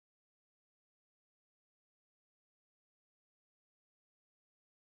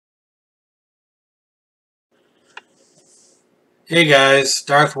Hey guys,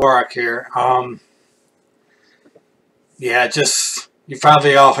 Darth Warwick here. Yeah, you've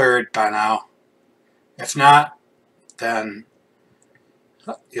probably all heard by now. If not, then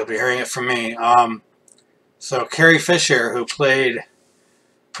you'll be hearing it from me. So Carrie Fisher, who played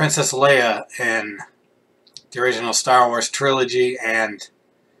Princess Leia in the original Star Wars trilogy and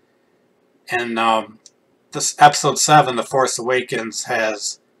in this Episode 7, The Force Awakens,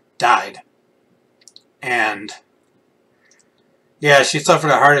 has died. And yeah, she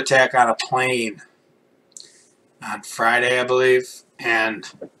suffered a heart attack on a plane on Friday, I believe,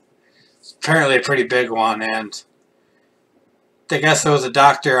 and apparently a pretty big one. And I guess there was a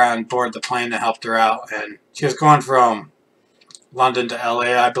doctor on board the plane that helped her out, and she was going from London to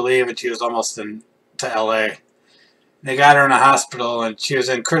LA, I believe, and she was almost to LA. They got her in a hospital, and she was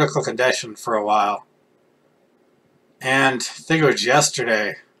in critical condition for a while. And I think it was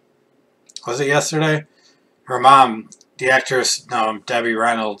yesterday. Was it yesterday? Her mom, the actress Debbie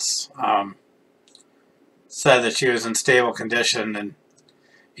Reynolds, said that she was in stable condition, and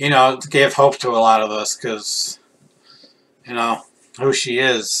it gave hope to a lot of us because who she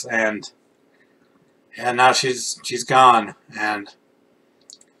is, and now she's gone, and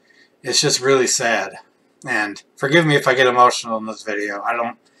it's just really sad. And forgive me if I get emotional in this video.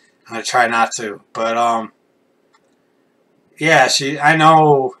 I'm gonna try not to, but yeah,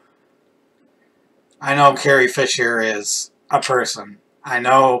 I know Carrie Fisher is a person. I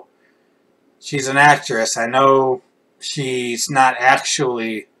know she's an actress. I know she's not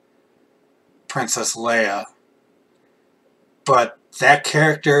actually Princess Leia, but that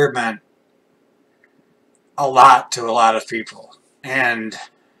character meant a lot to a lot of people. And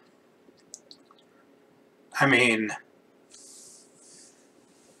I mean,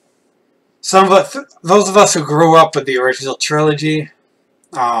 some of us, those of us who grew up with the original trilogy,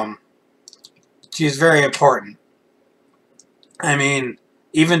 she's very important. I mean,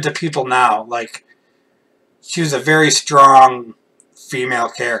 even to people now, like, she was a very strong female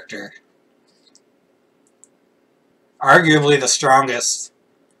character. Arguably the strongest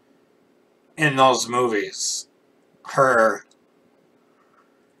in those movies.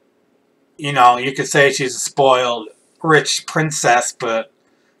 You could say she's a spoiled, rich princess, but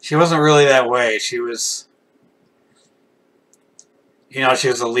she wasn't really that way. She was, she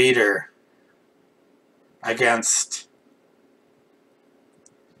was a leader against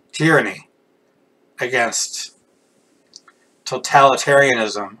tyranny, against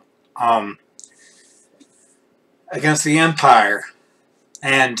totalitarianism, against the empire.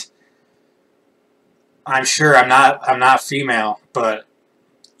 And I'm sure I'm not female, but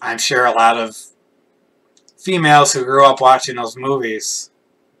I'm sure a lot of females who grew up watching those movies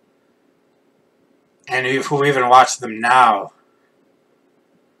and who even watch them now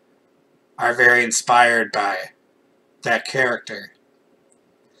are very inspired by that character.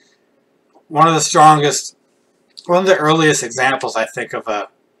 One of the earliest examples I think of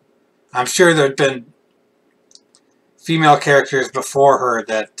I'm sure there had been female characters before her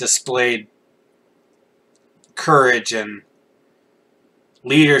that displayed courage and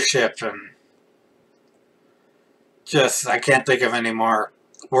leadership, and I can't think of any more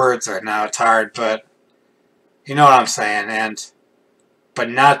words right now. It's hard, but you know what I'm saying. But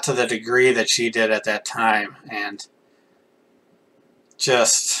not to the degree that she did at that time. And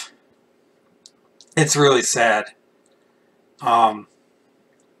it's really sad. And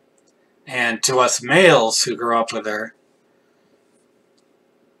to us males who grew up with her,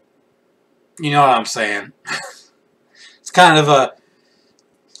 you know what I'm saying. It's kind of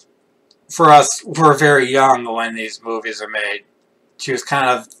for us, we're very young when these movies are made. She was kind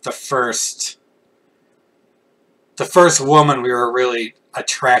of the first woman we were really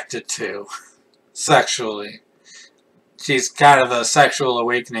attracted to sexually. She's kind of a sexual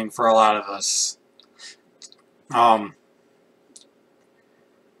awakening for a lot of us. And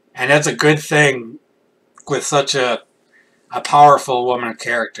that's a good thing with such a powerful woman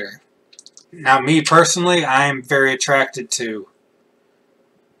character. Now, me personally, I'm very attracted to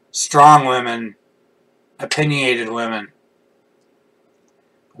strong women, opinionated women.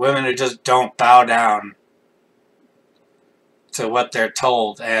 Women who just don't bow down to what they're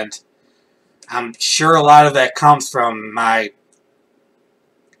told. And I'm sure a lot of that comes from my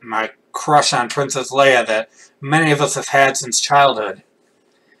crush on Princess Leia that many of us have had since childhood.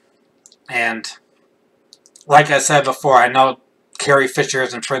 And like I said before, I know Carrie Fisher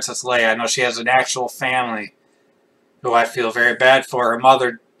isn't Princess Leia. I know she has an actual family who I feel very bad for. Her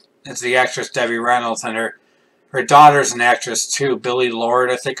mother is the actress Debbie Reynolds, and her daughter's an actress too, Billie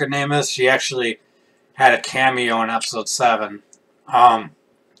Lourd, I think her name is. She actually had a cameo in Episode 7. I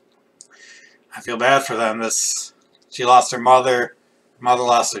feel bad for them. She lost her mother. Her mother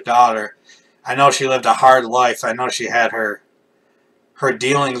lost her daughter. I know she lived a hard life. I know she had her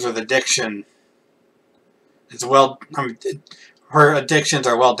dealings with addiction. It's well, I mean, her addictions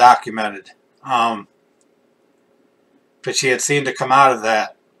are well documented. But she had seemed to come out of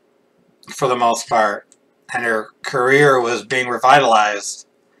that for the most part, and her career was being revitalized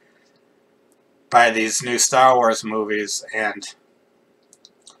by these new Star Wars movies, and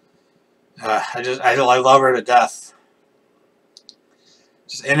I love her to death.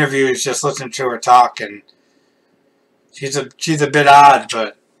 Just interviews, just listening to her talk, and she's a bit odd,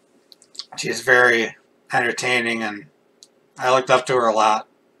 but she's very entertaining, and I looked up to her a lot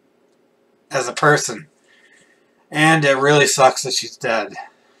as a person. And it really sucks that she's dead.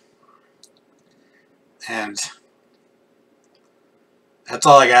 And that's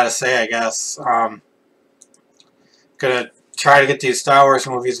all I gotta say, I guess. Gonna try to get these Star Wars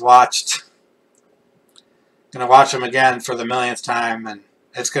movies watched. Gonna watch them again for the millionth time, and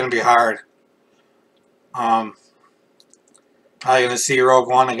it's gonna be hard. Probably gonna see Rogue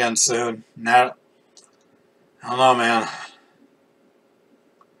One again soon. I don't know, man.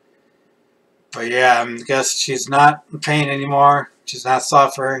 But yeah, I guess she's not in pain anymore. She's not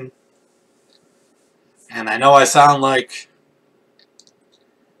suffering. And I know I sound like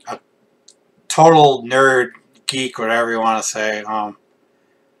a total nerd, geek, whatever you want to say.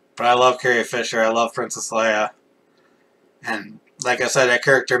 But I love Carrie Fisher. I love Princess Leia. And like I said, that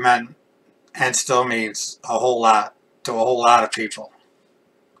character meant and still means a whole lot to a whole lot of people.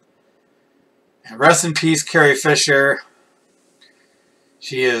 And rest in peace, Carrie Fisher.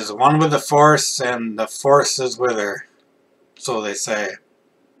 She is one with the Force, and the Force is with her. So they say.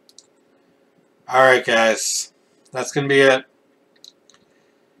 Alright, guys. That's going to be it.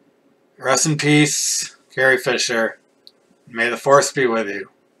 Rest in peace, Carrie Fisher. May the Force be with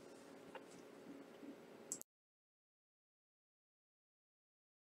you.